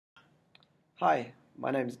Hi,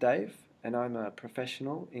 my name's Dave, and I'm a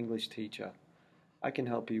professional English teacher. I can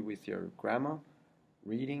help you with your grammar,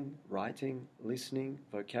 reading, writing, listening,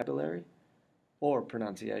 vocabulary, or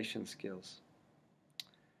pronunciation skills.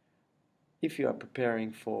 If you are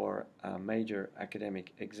preparing for a major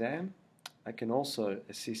academic exam, I can also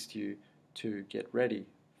assist you to get ready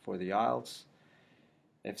for the IELTS,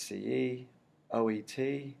 FCE,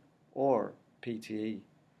 OET, or PTE.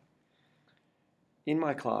 In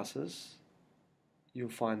my classes, you'll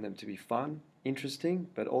find them to be fun, interesting,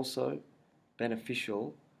 but also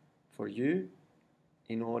beneficial for you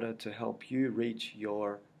in order to help you reach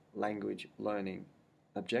your language learning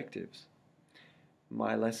objectives.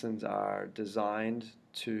 My lessons are designed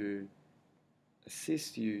to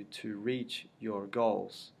assist you to reach your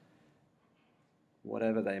goals,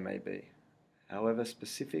 whatever they may be, however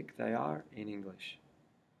specific they are in English.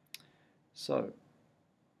 So,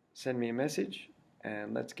 send me a message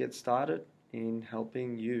and let's get started in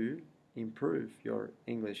helping you improve your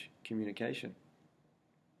English communication.